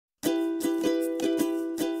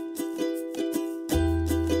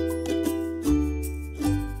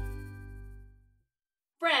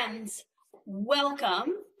friends,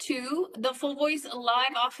 welcome to the Full Voice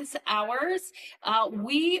Live Office Hours.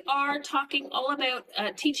 We are talking all about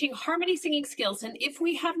teaching harmony singing skills. And if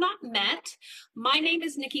we have not met, my name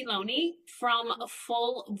is Nikki Loney from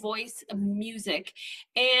Full Voice Music.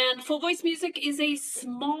 And Full Voice Music is a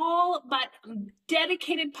small but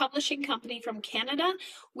dedicated publishing company from Canada.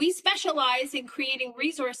 We specialize in creating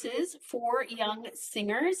resources for young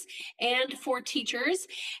singers and for teachers.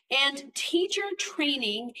 And teacher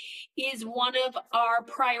training is one of our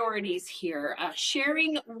priorities here,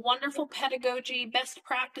 sharing wonderful pedagogy, best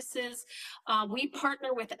practices. We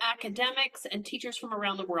partner with academics and teachers from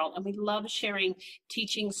around the world, and we love sharing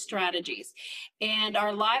teaching strategies. And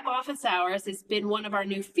our live office hours has been one of our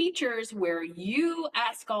new features where you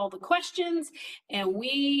ask all the questions and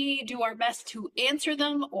we do our best to answer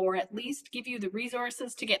them, or at least give you the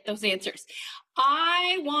resources to get those answers.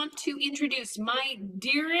 I want to introduce my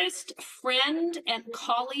dearest friend and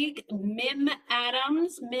colleague, Mim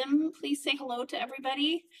Adams. Mim, please say hello to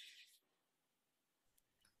everybody.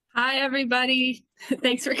 Hi, everybody.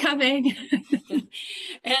 Thanks for coming.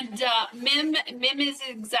 And Mim is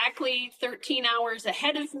exactly 13 hours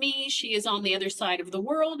ahead of me. She is on the other side of the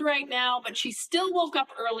world right now, but she still woke up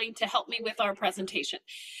early to help me with our presentation.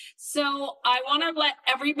 So I want to let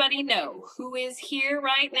everybody know who is here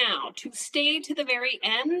right now to stay to the very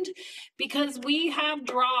end, because we have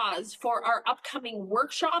draws for our upcoming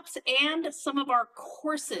workshops and some of our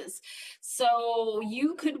courses. So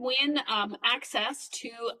you could win access to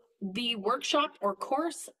the workshop or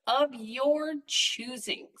course of your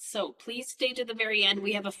choosing. So please stay to the very end.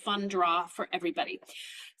 We have a fun draw for everybody.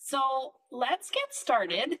 So let's get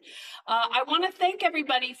started. I want to thank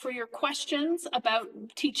everybody for your questions about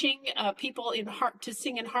teaching people to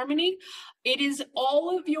sing in harmony. It is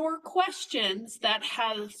all of your questions that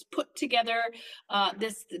has put together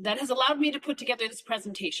that has allowed me to put together this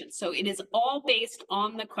presentation. So it is all based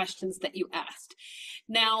on the questions that you asked.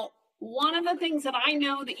 Now, one of the things that I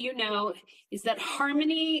know that you know is that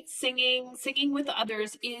harmony singing with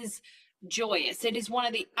others is joyous. It is one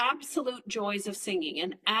of the absolute joys of singing.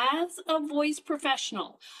 And as a voice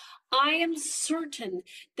professional, I am certain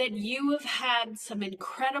that you have had some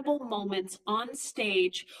incredible moments on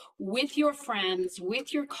stage with your friends,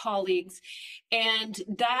 with your colleagues, and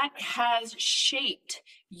that has shaped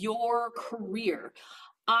your career.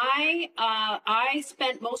 I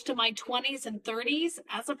spent most of my 20s and 30s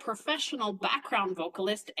as a professional background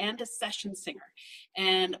vocalist and a session singer.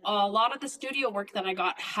 And a lot of the studio work that I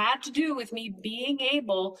got had to do with me being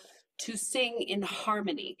able to sing in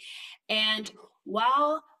harmony. And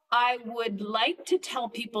while I would like to tell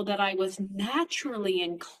people that I was naturally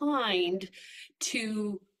inclined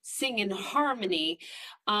to sing in harmony,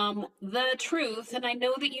 the truth, and I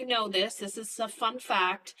know that you know this is a fun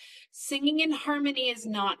fact, singing in harmony is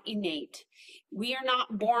not innate. We are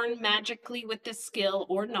not born magically with this skill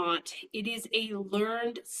or not. It is a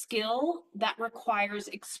learned skill that requires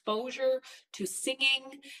exposure to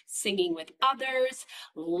singing with others,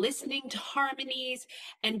 listening to harmonies,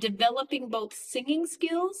 and developing both singing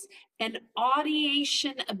skills and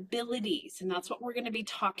audiation abilities. And that's what we're going to be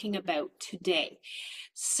talking about today.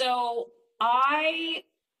 So I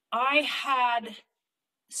had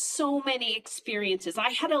so many experiences.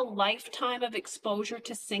 I had a lifetime of exposure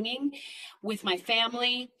to singing with my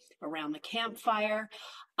family around the campfire.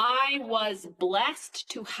 I was blessed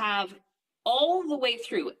to have all the way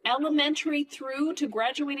through elementary through to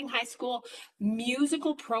graduating high school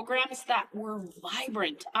musical programs that were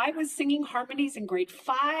vibrant. I was singing harmonies in grade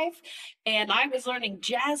 5, and I was learning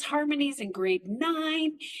jazz harmonies in grade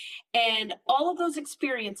 9, and all of those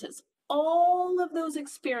experiences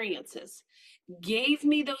gave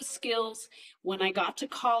me those skills when I got to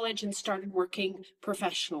college and started working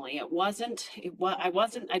professionally.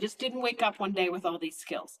 I just didn't wake up one day with all these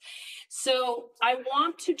skills. So I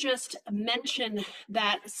want to just mention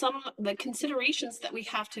that some of the considerations that we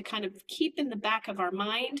have to kind of keep in the back of our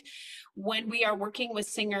mind when we are working with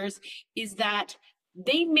singers is that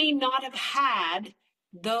they may not have had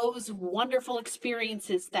those wonderful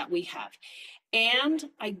experiences that we have. And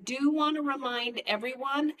I do want to remind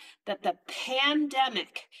everyone that the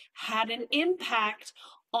pandemic had an impact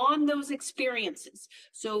on those experiences.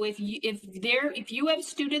 So if you have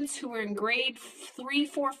students who are in grade 3,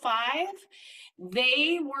 4, 5,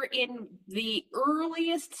 they were in the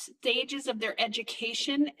earliest stages of their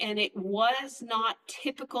education, and it was not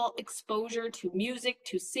typical exposure to music,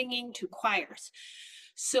 to singing, to choirs.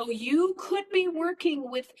 So you could be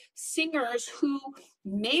working with singers who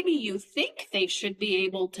maybe you think they should be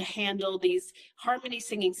able to handle these harmony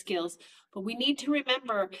singing skills, but we need to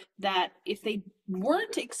remember that if they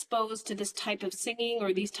weren't exposed to this type of singing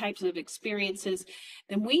or these types of experiences,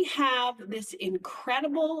 then we have this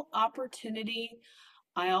incredible opportunity.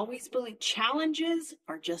 I always believe challenges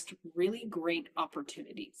are just really great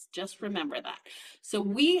opportunities. Just remember that. So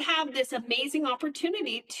we have this amazing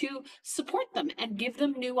opportunity to support them and give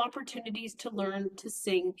them new opportunities to learn to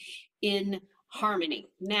sing in harmony.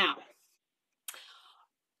 Now,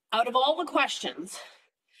 out of all the questions,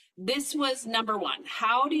 this was number one.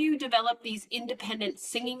 How do you develop these independent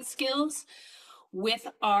singing skills with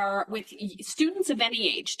students of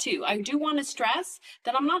any age too? I do want to stress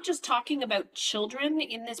that I'm not just talking about children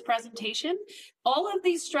in this presentation. All of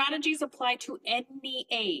these strategies apply to any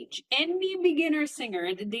age, any beginner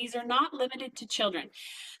singer. These are not limited to children.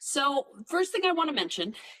 So first thing I want to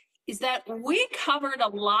mention is that we covered a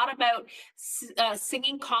lot about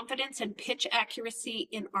singing confidence and pitch accuracy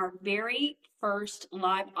in our very first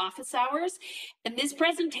live office hours. And this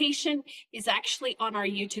presentation is actually on our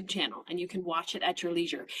YouTube channel, and you can watch it at your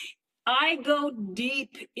leisure. I go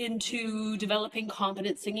deep into developing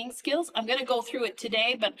confident singing skills. I'm going to go through it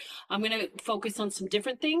today, but I'm going to focus on some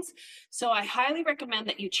different things. So I highly recommend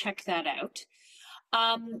that you check that out.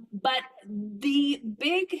 But the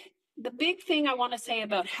big thing I want to say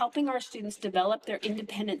about helping our students develop their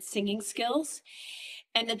independent singing skills,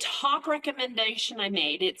 and the top recommendation I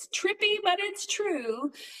made, it's trippy, but it's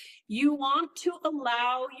true. You want to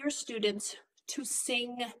allow your students to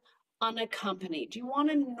sing unaccompanied. You want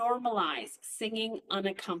to normalize singing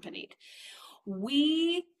unaccompanied.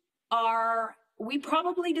 We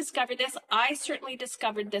probably discovered this. I certainly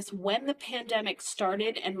discovered this when the pandemic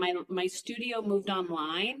started and my studio moved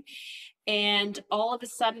online. And all of a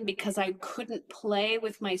sudden, because I couldn't play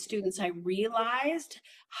with my students, I realized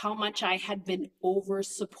how much I had been over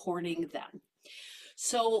supporting them.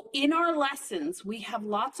 So in our lessons, we have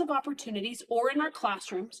lots of opportunities, or in our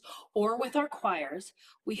classrooms, or with our choirs,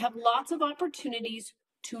 we have lots of opportunities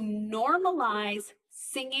to normalize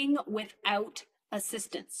singing without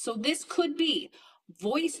assistance. So this could be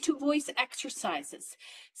voice-to-voice exercises,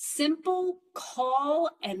 simple call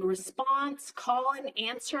and response, call and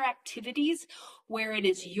answer activities where it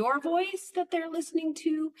is your voice that they're listening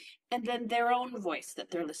to and then their own voice that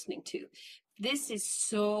they're listening to. This is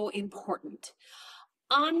so important.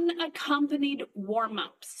 Unaccompanied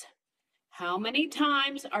warm-ups. How many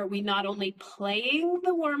times are we not only playing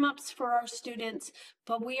the warm-ups for our students,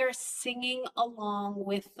 but we are singing along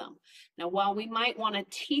with them? Now, while we might want to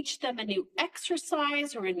teach them a new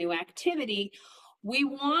exercise or a new activity, we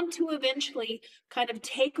want to eventually kind of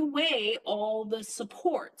take away all the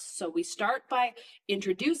supports. So we start by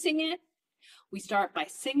introducing it. We start by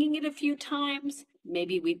singing it a few times.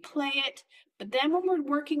 Maybe we play it. But then when we're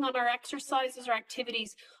working on our exercises or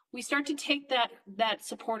activities, we start to take that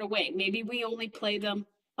support away. Maybe we only play them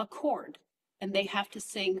a chord and they have to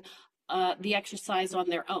sing the exercise on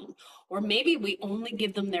their own. Or maybe we only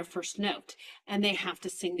give them their first note and they have to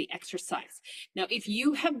sing the exercise. Now, if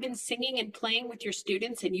you have been singing and playing with your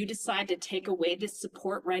students and you decide to take away this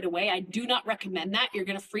support right away, I do not recommend that. You're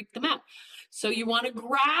going to freak them out. So you want to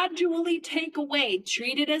gradually take away,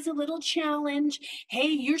 treat it as a little challenge. Hey,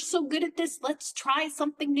 you're so good at this. Let's try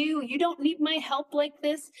something new. You don't need my help like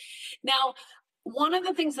this. Now, one of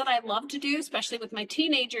the things that I love to do, especially with my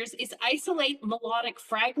teenagers, is isolate melodic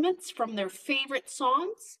fragments from their favorite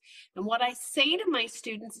songs. And what I say to my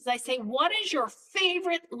students is I say, what is your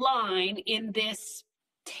favorite line in this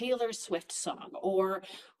Taylor Swift song or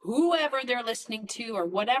whoever they're listening to or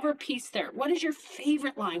whatever piece there? What is your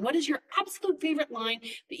favorite line? What is your absolute favorite line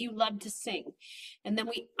that you love to sing? And then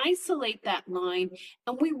we isolate that line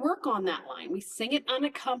and we work on that line. We sing it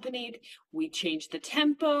unaccompanied. We change the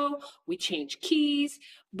tempo. We change keys.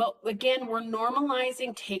 But again, we're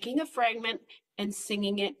normalizing taking a fragment and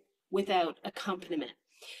singing it without accompaniment.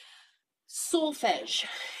 Solfege,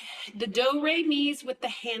 the do, re, mi's with the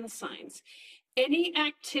hand signs. Any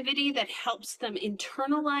activity that helps them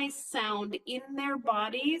internalize sound in their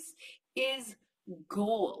bodies is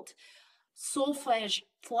gold. Solfege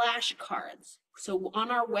flashcards. So on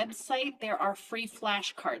our website, there are free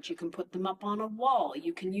flashcards. You can put them up on a wall.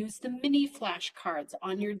 You can use the mini flashcards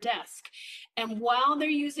on your desk. And while they're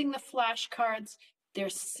using the flashcards, they're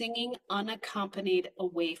singing unaccompanied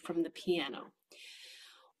away from the piano.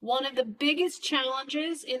 One of the biggest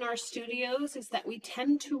challenges in our studios is that we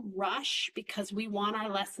tend to rush because we want our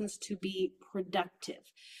lessons to be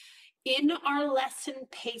productive. In our lesson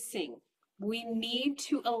pacing, we need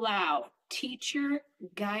to allow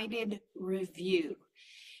teacher-guided review.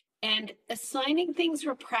 And assigning things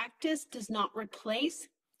for practice does not replace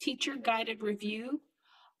teacher-guided review.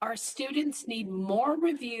 Our students need more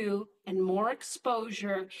review and more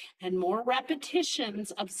exposure and more repetitions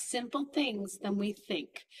of simple things than we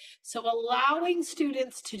think. So allowing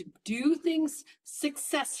students to do things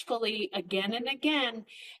successfully again and again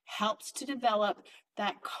helps to develop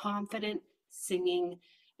that confident singing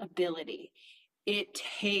ability. It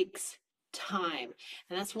takes time.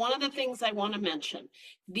 And that's one of the things I want to mention.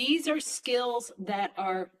 These are skills that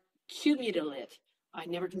are cumulative. I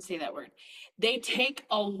never can say that word. They take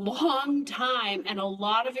a long time and a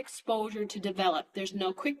lot of exposure to develop. There's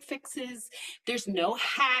no quick fixes. There's no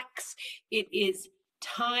hacks. It is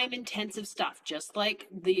time intensive stuff, just like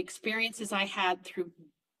the experiences I had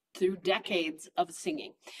through decades of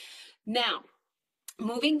singing. Now,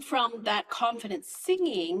 moving from that confident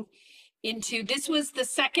singing into the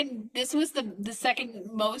second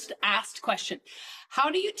most asked question.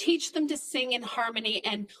 How do you teach them to sing in harmony,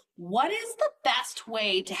 and what is the best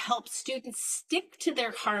way to help students stick to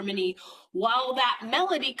their harmony while that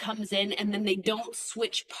melody comes in and then they don't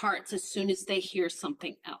switch parts as soon as they hear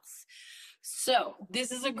something else? So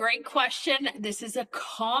this is a great question. This is a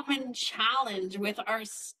common challenge with our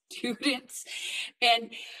students,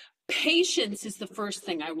 and patience is the first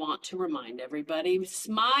thing I want to remind everybody.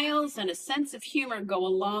 Smiles and a sense of humor go a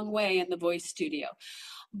long way in the voice studio.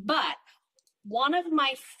 But one of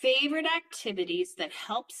my favorite activities that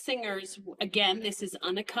helps singers, again, this is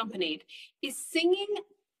unaccompanied, is singing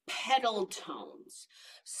pedal tones.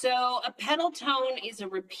 So a pedal tone is a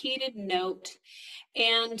repeated note,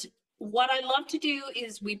 and what I love to do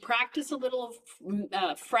is we practice a little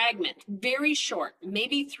fragment, very short,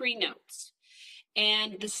 maybe 3 notes.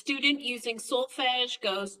 And the student using solfege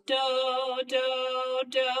goes do, do,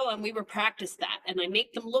 do, and we will practice that. And I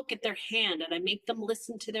make them look at their hand and I make them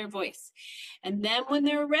listen to their voice. And then when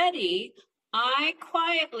they're ready, I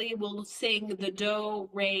quietly will sing the do,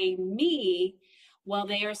 re, mi while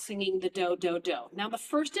they are singing the do, do, do. Now the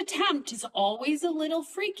first attempt is always a little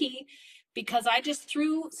freaky because I just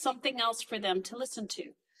threw something else for them to listen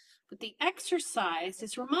to. But the exercise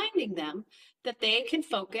is reminding them that they can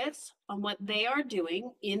focus on what they are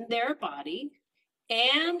doing in their body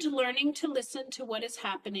and learning to listen to what is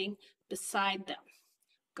happening beside them.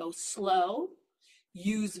 Go slow,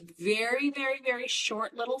 use very, very, very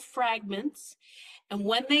short little fragments. And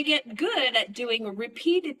when they get good at doing a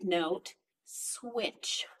repeated note,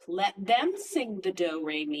 switch. Let them sing the do,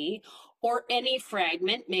 re, mi, or any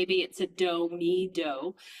fragment. Maybe it's a do, mi,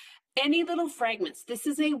 do. Any little fragments. This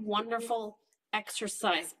is a wonderful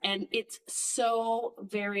exercise and it's so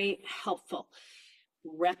very helpful.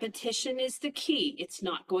 Repetition is the key. It's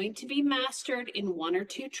not going to be mastered in 1 or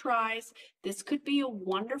 2 tries. This could be a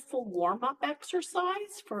wonderful warm-up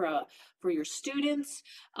exercise for your students.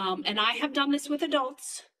 And I have done this with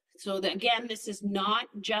adults. So that, again, this is not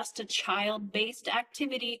just a child-based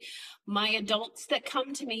activity. My adults that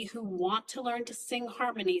come to me who want to learn to sing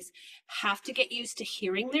harmonies have to get used to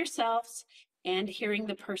hearing themselves and hearing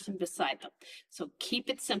the person beside them. So keep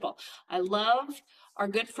it simple. I love our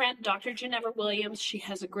good friend, Dr. Ginevra Williams. She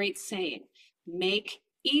has a great saying, make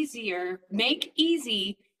easy,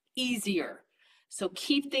 easier. So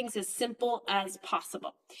keep things as simple as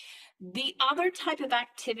possible. The other type of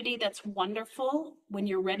activity that's wonderful when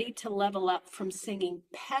you're ready to level up from singing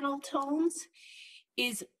pedal tones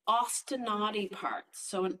is ostinato parts.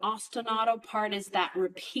 So an ostinato part is that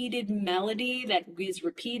repeated melody that is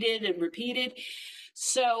repeated and repeated.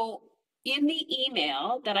 So in the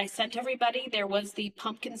email that I sent everybody, there was the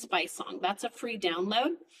pumpkin spice song. That's a free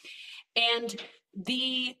download. And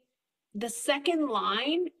the second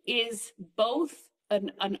line is both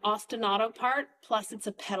an ostinato part, plus it's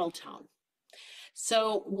a pedal tone.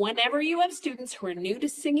 So whenever you have students who are new to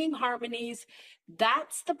singing harmonies,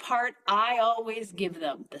 that's the part I always give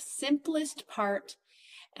them, the simplest part,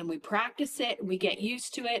 and we practice it, we get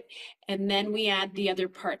used to it, and then we add the other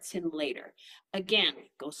parts in later. Again,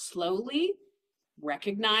 go slowly.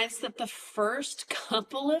 Recognize that the first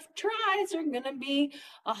couple of tries are going to be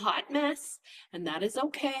a hot mess, and that is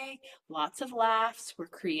okay. Lots of laughs. We're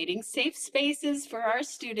creating safe spaces for our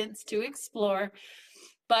students to explore,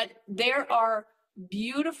 but there are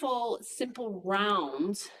beautiful, simple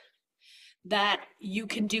rounds that you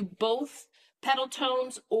can do both pedal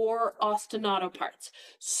tones or ostinato parts.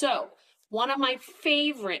 So one of my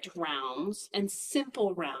favorite rounds and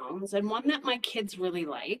simple rounds, and one that my kids really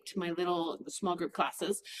liked, my little small group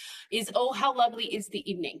classes, is Oh, How Lovely Is the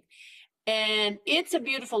Evening. And it's a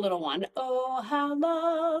beautiful little one. Oh, how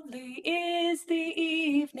lovely is the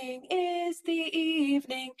evening,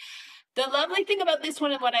 The lovely thing about this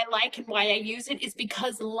one and what I like and why I use it is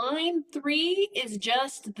because line 3 is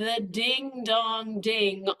just the ding dong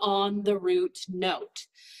ding on the root note.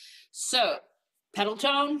 So pedal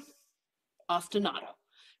tone, ostinato.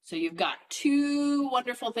 So you've got two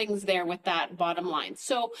wonderful things there with that bottom line.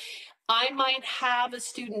 So I might have a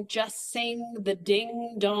student just sing the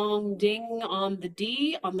ding dong ding on the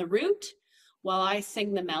D on the root while I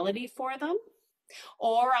sing the melody for them.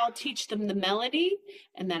 Or I'll teach them the melody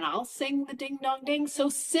and then I'll sing the ding dong ding. So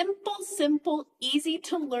simple, easy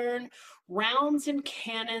to learn rounds and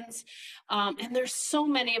canons. And there's so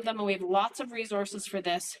many of them and we have lots of resources for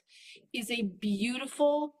this. Is a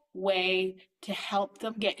beautiful way to help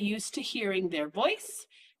them get used to hearing their voice,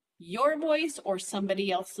 your voice, or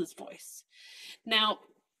somebody else's voice. Now,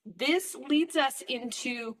 this leads us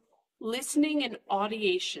into listening and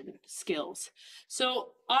audiation skills. So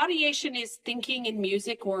audiation is thinking in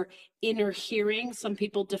music or inner hearing. Some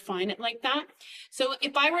people define it like that. So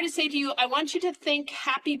if I were to say to you, I want you to think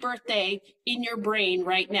happy birthday in your brain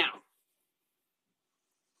right now.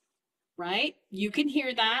 Right? You can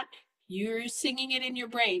hear that. You're singing it in your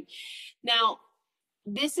brain. Now,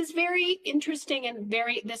 this is very interesting and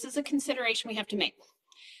this is a consideration we have to make.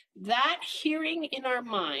 That hearing in our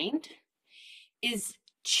mind is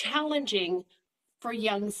challenging for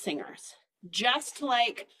young singers, just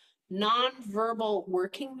like nonverbal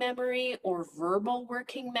working memory or verbal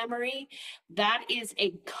working memory. That is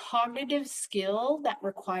a cognitive skill that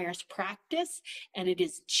requires practice, and it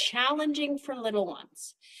is challenging for little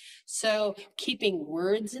ones. So keeping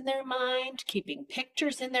words in their mind, keeping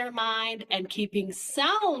pictures in their mind, and keeping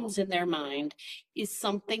sounds in their mind is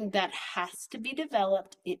something that has to be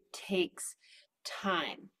developed. It takes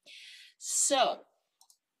time. So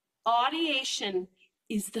audiation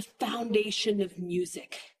is the foundation of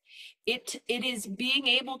music. It is being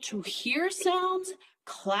able to hear sounds,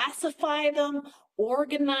 classify them,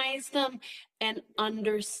 organize them, and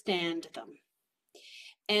understand them.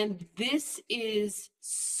 And this is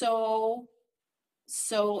so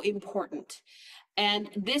important. And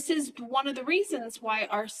this is one of the reasons why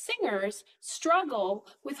our singers struggle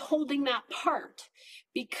with holding that part.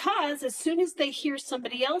 Because as soon as they hear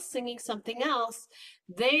somebody else singing something else,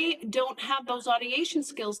 they don't have those audiation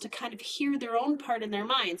skills to kind of hear their own part in their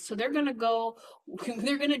mind. So they're going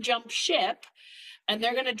to jump ship and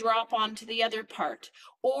they're going to drop onto the other part,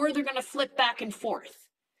 or they're going to flip back and forth.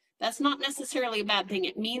 That's not necessarily a bad thing.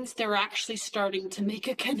 It means they're actually starting to make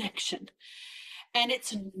a connection. And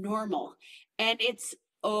it's normal and it's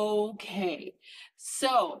okay.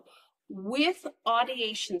 So with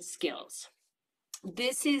audiation skills,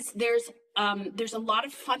 there's a lot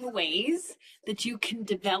of fun ways that you can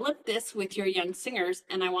develop this with your young singers.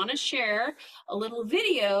 And I want to share a little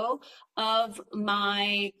video of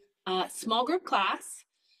my small group class.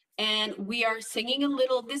 And we are singing a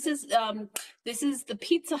little, this is the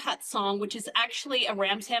Pizza Hut song, which is actually a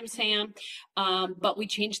Ram Sam Sam, but we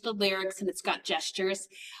changed the lyrics and it's got gestures.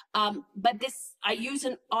 But I use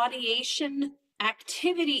an audiation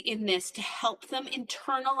activity in this to help them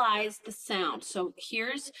internalize the sound. So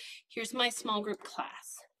here's my small group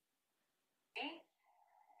class. Okay,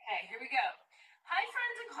 here we go. Hi,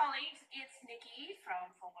 friends and colleagues. It's Nikki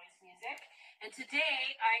from Full Voice Music. And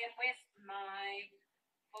today I am with my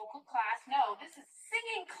vocal class. No, this is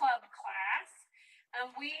singing club class.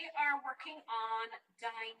 And we are working on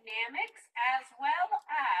dynamics as well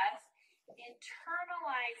as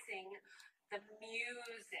internalizing the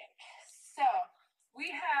music. So we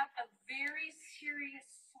have a very serious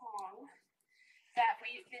song that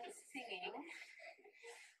we've been singing.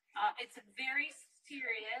 It's a very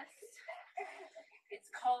serious, it's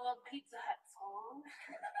called Pizza Hut song.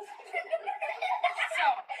 So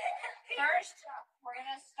first, we're going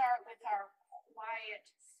to start with our quiet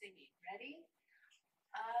singing. Ready?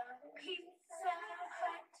 Pizza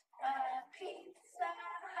Hut,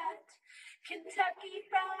 Kentucky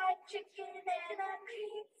Fried Chicken and a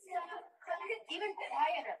Pizza Hut. Even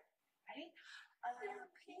quieter. Ready?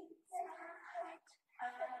 Pizza Hut,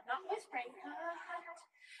 not whispering. Hut,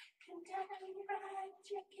 Kentucky Fried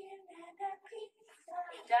Chicken and a Pizza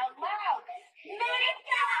Hut. Down loud.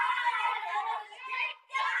 McDonald's,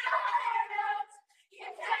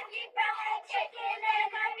 Kentucky Fried Chicken and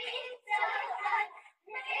a Pizza Hut.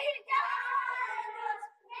 McDonald's,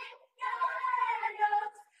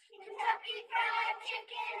 Kentucky Fried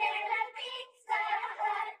Chicken and a Pizza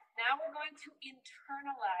Hut. Now we're going to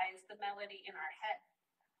internalize the melody in our head.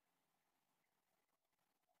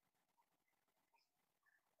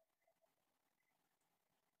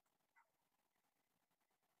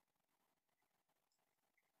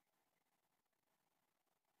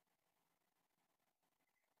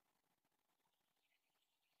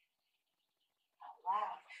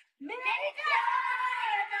 McDonald's,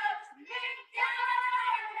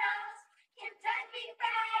 McDonald's, Kentucky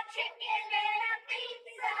Fried Chicken and a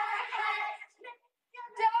Pizza Hut.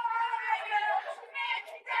 McDonald's,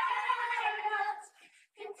 McDonald's,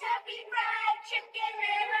 Kentucky Fried Chicken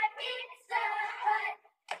and a Pizza Hut.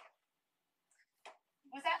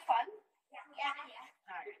 Was that fun? Yeah.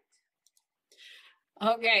 All right.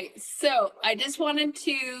 Okay, so I just wanted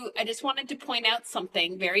to point out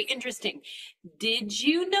something very interesting. Did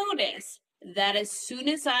you notice that as soon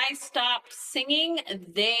as I stopped singing,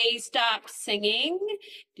 they stopped singing?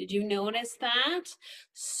 Did you notice that?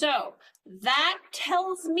 So that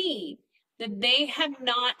tells me that they have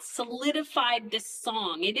not solidified this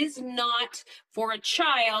song. It is not for a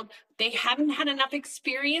child. They haven't had enough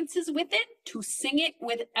experiences with it to sing it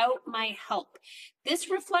without my help. This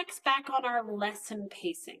reflects back on our lesson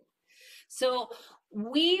pacing. So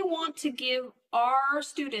we want to give our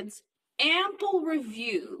students ample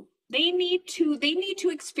review. They need to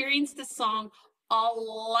experience the song a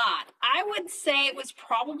lot. I would say it was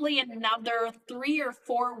probably another 3 or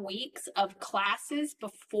 4 weeks of classes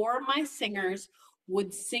before my singers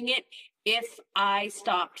would sing it if I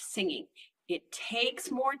stopped singing. It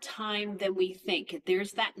takes more time than we think.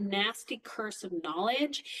 There's that nasty curse of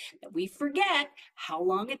knowledge that we forget how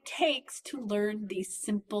long it takes to learn these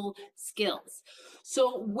simple skills.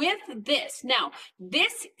 So with this, now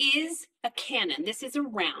this is a canon. This is a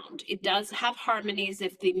round. It does have harmonies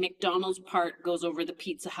if the McDonald's part goes over the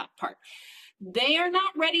Pizza Hut part. They are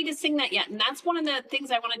not ready to sing that yet. And that's one of the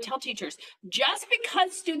things I want to tell teachers. Just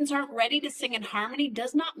because students aren't ready to sing in harmony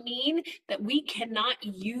does not mean that we cannot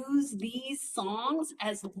use these songs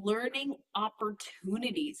as learning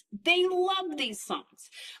opportunities. They love these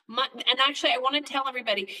songs. And actually, I want to tell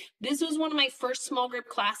everybody, this was one of my first small group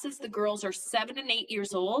classes. The girls are 7 and 8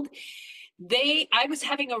 years old. I was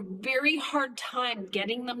having a very hard time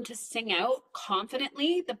getting them to sing out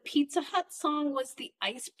confidently. The Pizza Hut song was the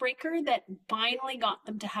icebreaker that finally got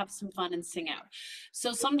them to have some fun and sing out.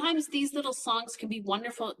 So sometimes these little songs can be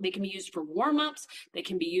wonderful. They can be used for warm-ups. They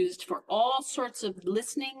can be used for all sorts of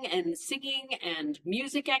listening and singing and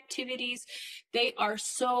music activities. They are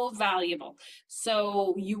so valuable.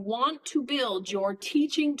 So you want to build your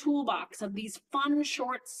teaching toolbox of these fun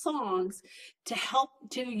short songs to help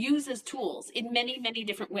to use as tools in many, many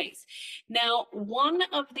different ways. Now, one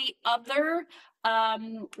of the other,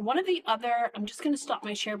 I'm just going to stop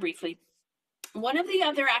my share briefly. One of the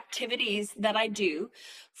other activities that I do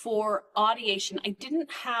for audiation, I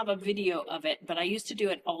didn't have a video of it, but I used to do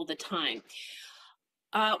it all the time.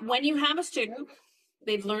 When you have a student,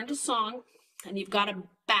 they've learned a song, and you've got a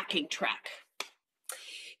backing track.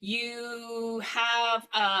 You have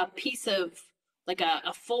a piece of like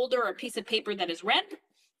a folder or a piece of paper that is red.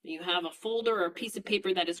 You have a folder or a piece of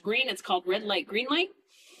paper that is green. It's called red light, green light.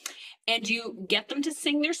 And you get them to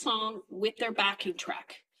sing their song with their backing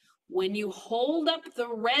track. When you hold up the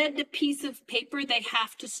red piece of paper, they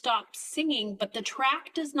have to stop singing, but the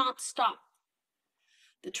track does not stop.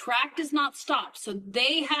 The track does not stop. So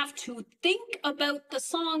they have to think about the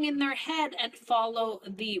song in their head and follow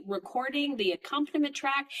the recording, the accompaniment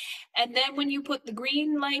track. And then when you put the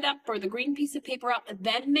green light up or the green piece of paper up,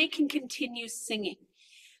 then they can continue singing.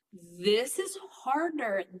 This is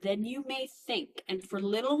harder than you may think. And for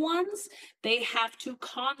little ones, they have to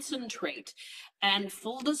concentrate. And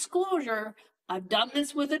full disclosure, I've done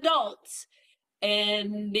this with adults.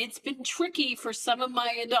 And it's been tricky for some of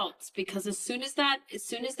my adults because as soon as that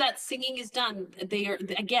singing is done, they are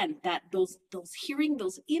again those hearing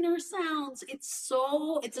those inner sounds. It's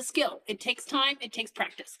a skill. It takes time. It takes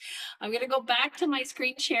practice. I'm gonna go back to my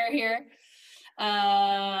screen share here.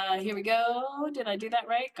 Here we go. Did I do that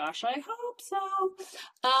right? Gosh, I hope so.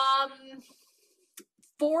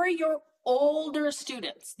 For your older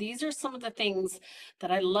students, these are some of the things that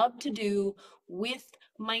I love to do with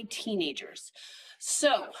my teenagers.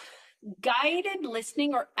 So guided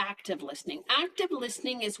listening or active listening. Active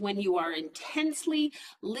listening is when you are intensely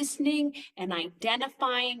listening and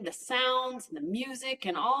identifying the sounds and the music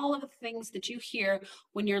and all of the things that you hear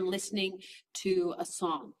when you're listening to a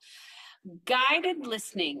song. Guided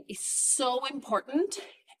listening is so important,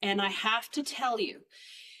 and I have to tell you,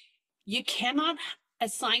 you cannot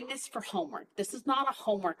assign this for homework. This is not a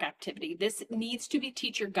homework activity. This needs to be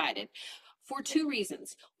teacher guided for 2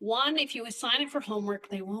 reasons. 1, if you assign it for homework,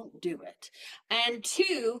 they won't do it. And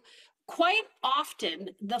 2, quite often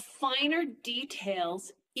the finer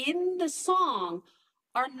details in the song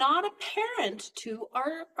are not apparent to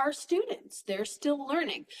our students. They're still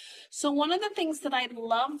learning. So one of the things that I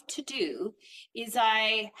love to do is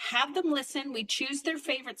I have them listen. We choose their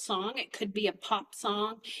favorite song. It could be a pop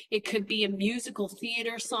song. It could be a musical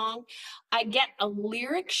theater song. I get a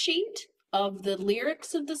lyric sheet of the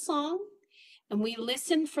lyrics of the song, and we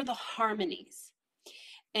listen for the harmonies.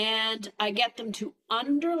 And I get them to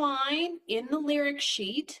underline in the lyric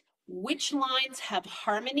sheet which lines have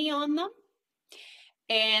harmony on them.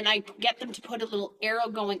 And I get them to put a little arrow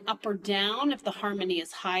going up or down if the harmony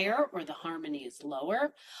is higher or the harmony is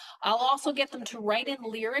lower. I'll also get them to write in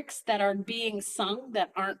lyrics that are being sung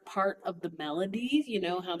that aren't part of the melody. You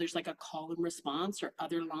know how there's like a call and response or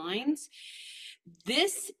other lines.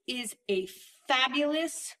 This is a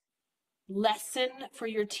fabulous lesson for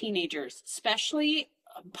your teenagers, especially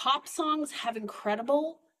pop songs have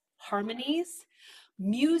incredible harmonies.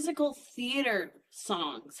 Musical theater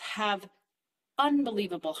songs have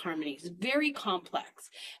unbelievable harmonies, very complex.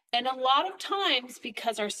 And a lot of times,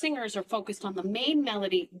 because our singers are focused on the main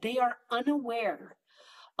melody, they are unaware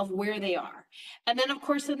of where they are. And then of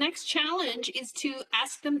course, the next challenge is to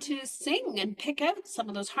ask them to sing and pick out some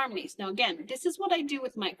of those harmonies. Now, again, this is what I do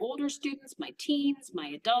with my older students, my teens, my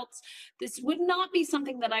adults. This would not be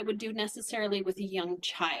something that I would do necessarily with a young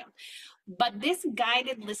child. But this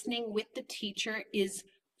guided listening with the teacher is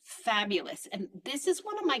fabulous. And this is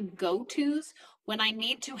one of my go-tos when I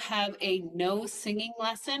need to have a no singing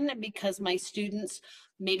lesson because my students,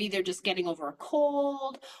 maybe they're just getting over a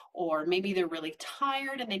cold, or maybe they're really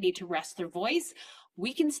tired and they need to rest their voice.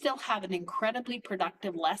 We can still have an incredibly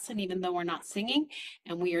productive lesson even though we're not singing,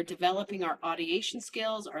 and we are developing our audiation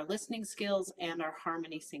skills, our listening skills, and our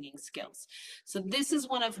harmony singing skills. So this is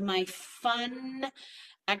one of my fun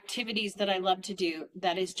activities that I love to do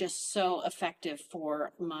that is just so effective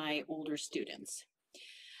for my older students.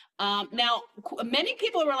 Now, many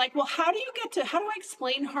people were like, well, how do I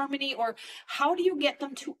explain harmony, or how do you get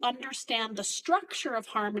them to understand the structure of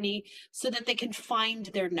harmony so that they can find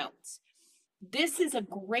their notes? This is a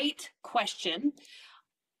great question.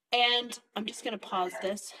 And I'm just going to pause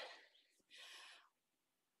this.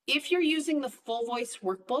 If you're using the full voice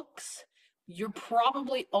workbooks, you're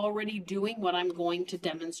probably already doing what I'm going to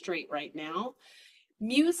demonstrate right now.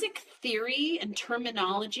 Music theory and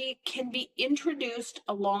terminology can be introduced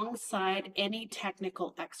alongside any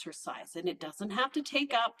technical exercise, and it doesn't have to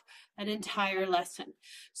take up an entire lesson.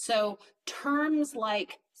 So terms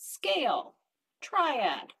like scale,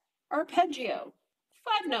 triad, arpeggio,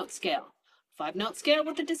 5-note scale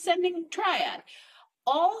with a descending triad,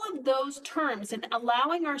 all of those terms, and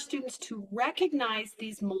allowing our students to recognize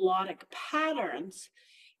these melodic patterns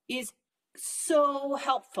is so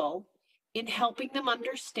helpful in helping them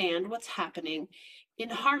understand what's happening in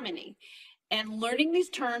harmony. And learning these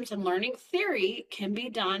terms and learning theory can be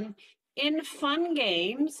done in fun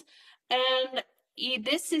games. And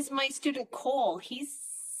this is my student Cole. He's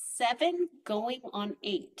 7 going on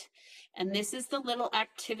 8. And this is the little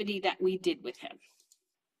activity that we did with him.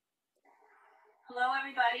 Hello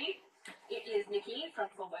everybody, it is Nikki from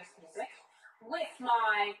Full Voice Music with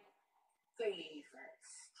my favorite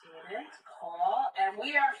student, Cole, and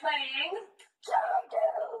we are playing Dog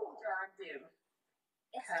Doom.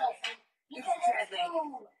 It's deadly. It's deadly.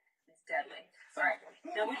 It's deadly. All right.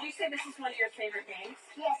 Now, would you say this is one of your favorite games?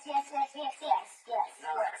 Yes. All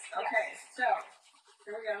right. Okay. So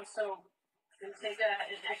here we go. So we'll take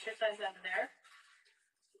an exercise out of there.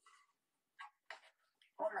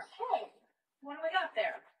 Okay. What do we got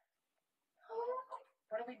there?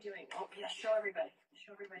 What are we doing? Oh, yeah, show everybody.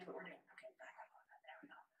 Show everybody what we're doing. Okay, back up on that. There we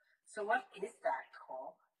go. So what is that,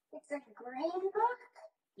 Cole? It's a green book.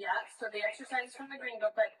 Yeah, so the exercise is from the green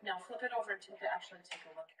book, but now flip it over to actually take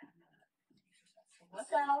a look at the exercise.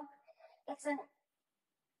 So it's a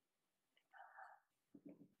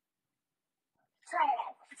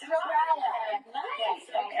triad. It's a triad. Nice.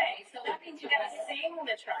 Okay, so that means you gotta sing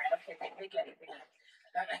the triad. Okay, they get it.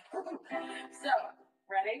 Okay. So,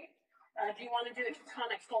 ready? Do you want to do it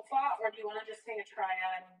tonic sol fa, or do you want to just sing a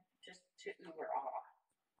triad just to ooh or ah?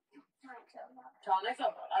 Tonic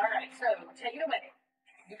sol fa. All right, so take it away.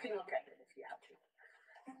 You can look at it if you have to.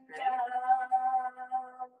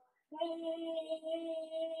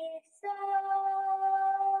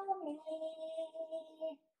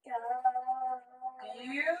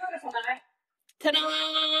 Beautiful.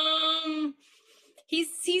 Ta-da!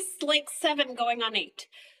 He's like 7 going on 8.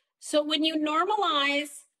 So when you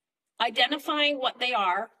normalize identifying what they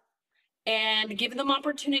are and give them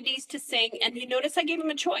opportunities to sing, and you notice I gave them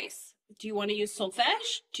a choice. Do you want to use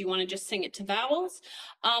solfege? Do you want to just sing it to vowels?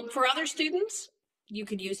 For other students, you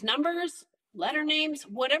could use numbers, letter names,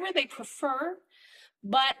 whatever they prefer.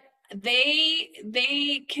 but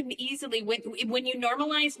they can easily, when you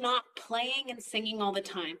normalize not playing and singing all the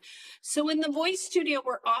time. So in the voice studio,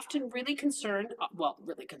 we're often really concerned,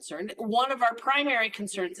 one of our primary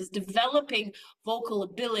concerns is developing vocal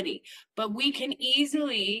ability, but we can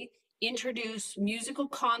easily introduce musical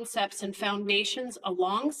concepts and foundations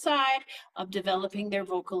alongside of developing their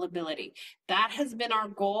vocal ability. That has been our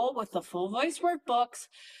goal with the full voice workbooks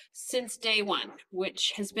since day one,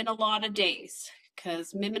 which has been a lot of days,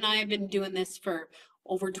 because Mim and I have been doing this for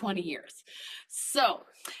over 20 years. So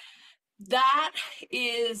that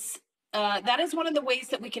is one of the ways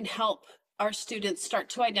that we can help our students start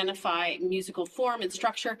to identify musical form and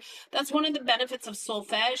structure. That's one of the benefits of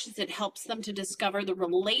solfege, is it helps them to discover the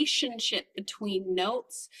relationship between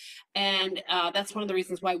notes. And that's one of the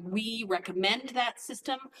reasons why we recommend that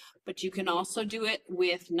system, but you can also do it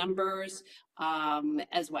with numbers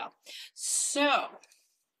as well. So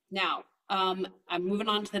now, I'm moving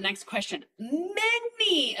on to the next question.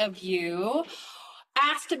 Many of you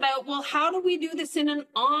asked about, well, how do we do this in an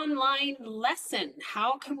online lesson?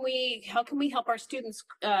 How can we help our students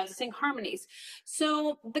sing harmonies?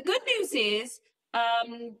 So the good news is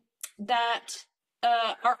that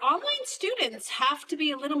our online students have to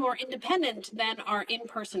be a little more independent than our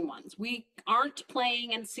in-person ones. We aren't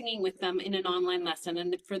playing and singing with them in an online lesson.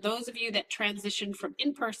 And for those of you that transitioned from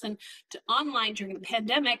in-person to online during the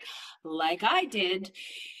pandemic, like I did,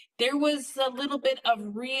 there was a little bit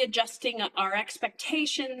of readjusting our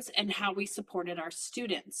expectations and how we supported our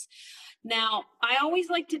students. Now, I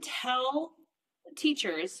always like to tell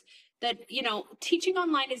teachers that, you know, teaching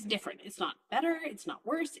online is different. It's not better, it's not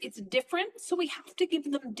worse, it's different. So we have to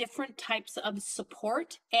give them different types of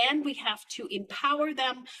support, and we have to empower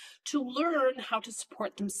them to learn how to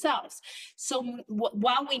support themselves. So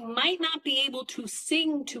while we might not be able to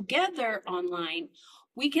sing together online,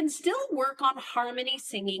 we can still work on harmony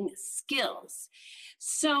singing skills.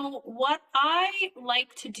 So what I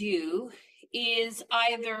like to do is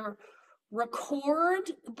either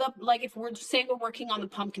record like if we're saying we're working on the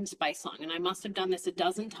pumpkin spice song, and I must have done this a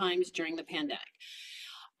dozen times during the pandemic.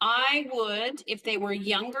 I would, if they were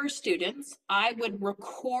younger students, I would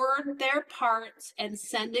record their parts and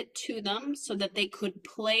send it to them so that they could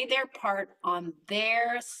play their part on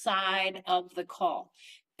their side of the call.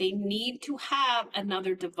 They need to have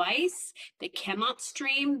another device. They cannot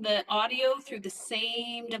stream the audio through the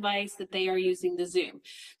same device that they are using the Zoom.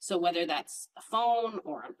 So whether that's a phone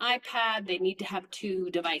or an iPad, they need to have two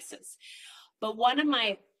devices. But one of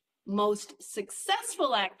my most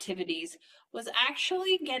successful activities was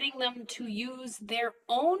actually getting them to use their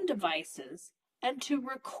own devices and to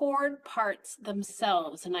record parts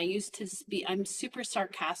themselves. And I'm super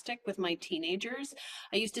sarcastic with my teenagers.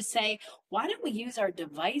 I used to say, why don't we use our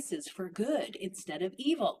devices for good instead of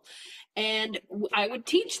evil? And I would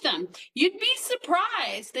teach them. You'd be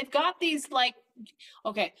surprised. They've got these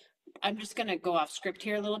okay, I'm just gonna go off script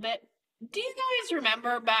here a little bit. Do you guys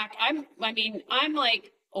remember back, I'm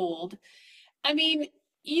like old. I mean,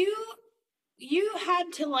 you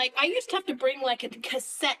had to I used to have to bring a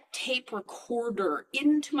cassette tape recorder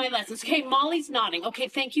into my lessons. Okay, Molly's nodding. Okay,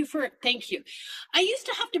 thank you. I used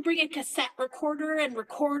to have to bring a cassette recorder and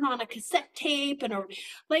record on a cassette tape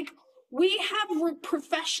we have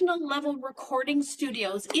professional level recording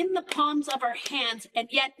studios in the palms of our hands, and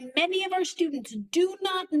yet many of our students do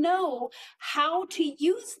not know how to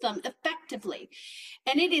use them effectively.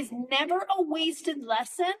 And it is never a wasted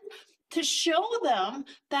lesson to show them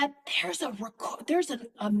that there's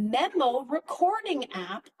a memo recording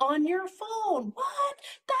app on your phone. What?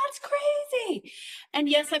 That's crazy. And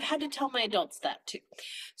yes, I've had to tell my adults that too.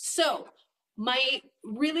 So my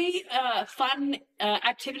really fun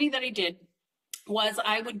activity that I did was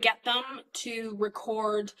I would get them to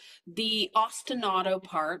record the ostinato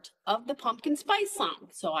part of the pumpkin spice song.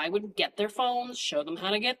 So I would get their phones, show them how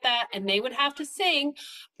to get that, and they would have to sing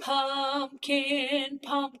pumpkin,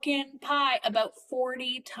 pumpkin pie about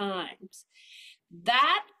 40 times.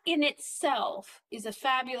 That in itself is a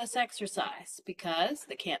fabulous exercise because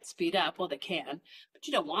they can't speed up. Well, they can, but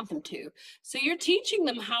you don't want them to. So you're teaching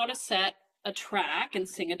them how to set a track and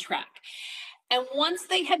sing a track. And once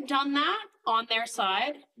they had done that on their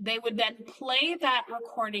side, they would then play that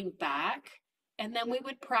recording back, and then we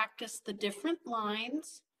would practice the different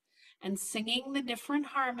lines and singing the different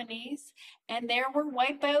harmonies. And there were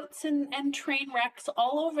wipeouts and train wrecks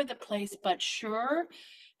all over the place, but sure,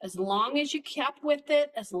 as long as you kept with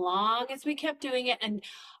it, as long as we kept doing it. And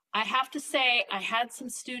I have to say, I had some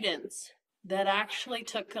students that actually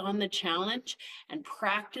took on the challenge and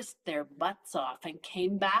practiced their butts off and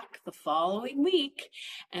came back the following week,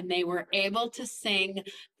 and they were able to sing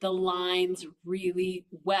the lines really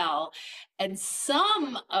well. And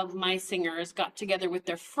some of my singers got together with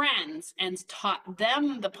their friends and taught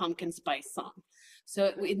them the pumpkin spice song. So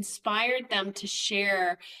it inspired them to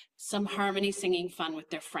share some harmony singing fun with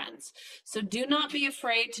their friends. So do not be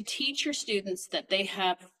afraid to teach your students that they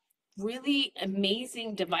have really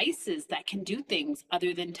amazing devices that can do things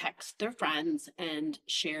other than text their friends and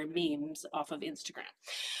share memes off of Instagram.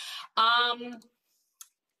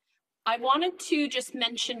 I wanted to just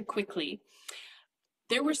mention quickly,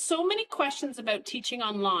 there were so many questions about teaching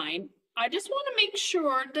online. I just want to make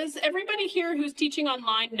sure, does everybody here who's teaching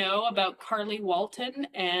online know about Carly Walton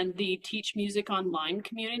and the Teach Music Online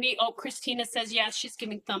community? Oh, Christina says yes, she's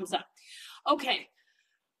giving thumbs up. Okay,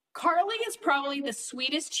 Carly is probably the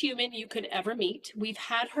sweetest human you could ever meet. We've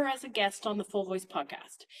had her as a guest on the Full Voice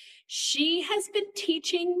podcast. She has been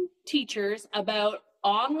teaching teachers about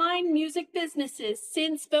online music businesses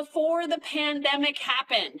since before the pandemic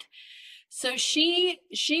happened. So she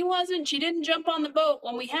didn't jump on the boat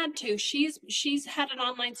when we had to. She's had an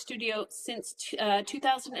online studio since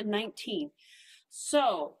 2019.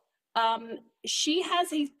 So she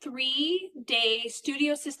has a 3-day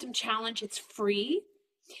studio system challenge. It's free.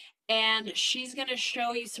 And she's going to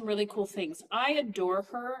show you some really cool things. I adore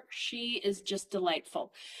her. She is just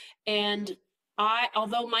delightful. And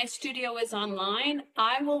although my studio is online,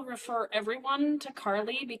 I will refer everyone to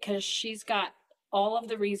Carly because she's got all of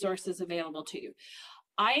the resources available to you.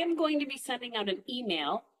 I am going to be sending out an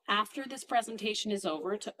email after this presentation is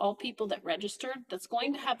over to all people that registered that's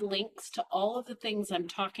going to have links to all of the things I'm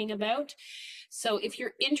talking about. So if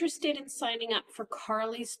you're interested in signing up for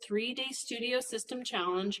Carly's 3-day studio system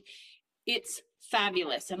challenge, it's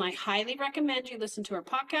fabulous. And I highly recommend you listen to her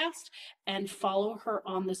podcast and follow her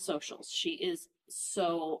on the socials. She is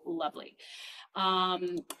so lovely. Now,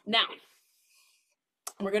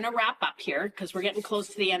 we're going to wrap up here because we're getting close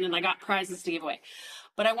to the end and I got prizes to give away.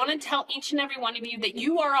 But I want to tell each and every one of you that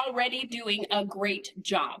you are already doing a great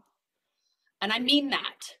job. And I mean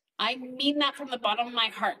that. I mean that from the bottom of my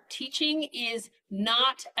heart. Teaching is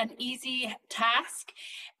not an easy task.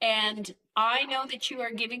 And I know that you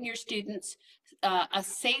are giving your students a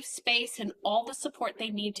safe space and all the support they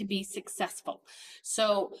need to be successful.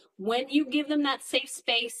 So when you give them that safe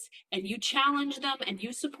space and you challenge them and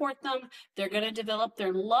you support them, they're going to develop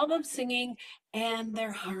their love of singing and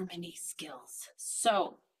their harmony skills.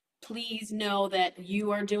 So please know that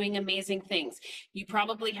you are doing amazing things. You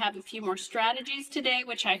probably have a few more strategies today,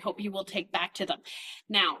 which I hope you will take back to them.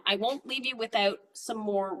 Now, I won't leave you without some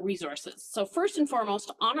more resources. So first and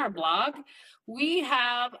foremost, on our blog, we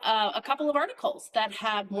have a couple of articles that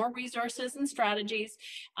have more resources and strategies,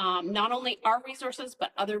 not only our resources,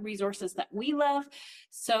 but other resources that we love.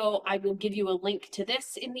 So I will give you a link to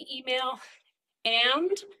this in the email.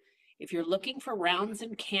 And if you're looking for rounds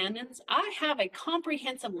and canons, I have a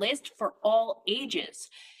comprehensive list for all ages.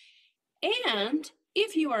 And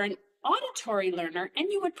if you are an auditory learner and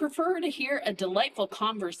you would prefer to hear a delightful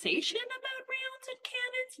conversation about rounds and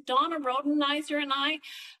canons, Donna Rodenizer and I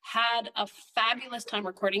had a fabulous time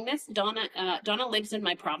recording this. Donna lives in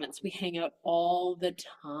my province. We hang out all the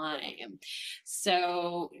time.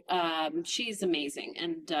 So she's amazing.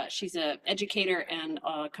 And she's an educator and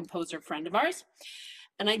a composer friend of ours.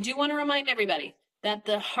 And I do want to remind everybody that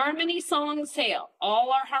the Harmony Song Sale,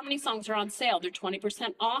 all our Harmony songs are on sale. They're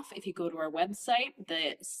 20% off. If you go to our website,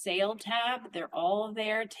 the sale tab, they're all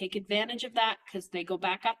there. Take advantage of that because they go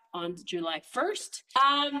back up on July 1st.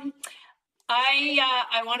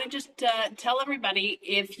 I want to just tell everybody,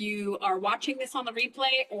 if you are watching this on the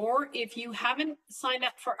replay or if you haven't signed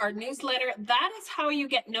up for our newsletter, that is how you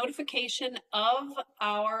get notification of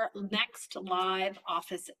our next live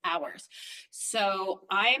office hours. So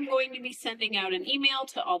I am going to be sending out an email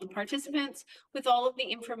to all the participants with all of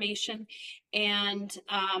the information. And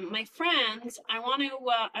my friends, I want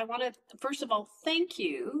to first of all thank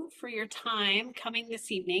you for your time coming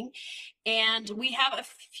this evening. And we have a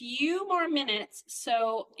few more minutes.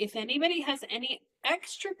 So if anybody has any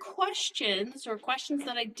extra questions or questions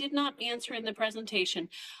that I did not answer in the presentation,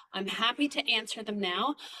 I'm happy to answer them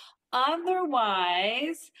now.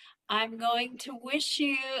 Otherwise, I'm going to wish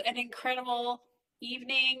you an incredible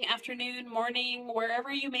evening, afternoon, morning,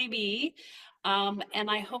 wherever you may be. And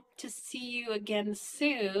I hope to see you again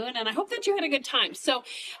soon. And I hope that you had a good time. So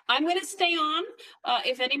I'm going to stay on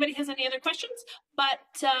if anybody has any other questions.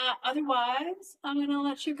 But otherwise, I'm going to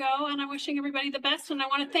let you go. And I'm wishing everybody the best. And I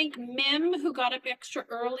want to thank Mim, who got up extra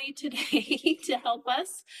early today to help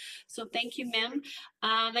us. So thank you, Mim.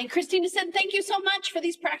 And Christina said, thank you so much for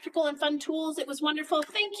these practical and fun tools. It was wonderful.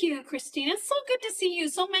 Thank you, Christina. It's so good to see you.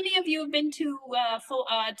 So many of you have been to live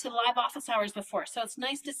office hours before. So it's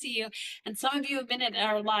nice to see you. And some of you have been at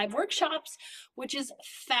our live workshops, which is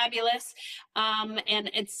fabulous.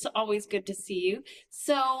 And it's always good to see you.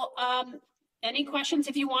 So any questions,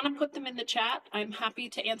 if you want to put them in the chat, I'm happy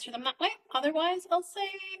to answer them that way. Otherwise, I'll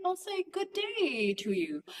say good day to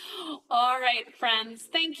you. All right, friends,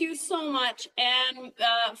 thank you so much. And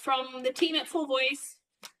from the team at Full Voice,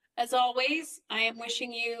 as always, I am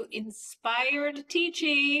wishing you inspired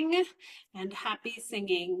teaching and happy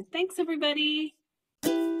singing. Thanks, everybody.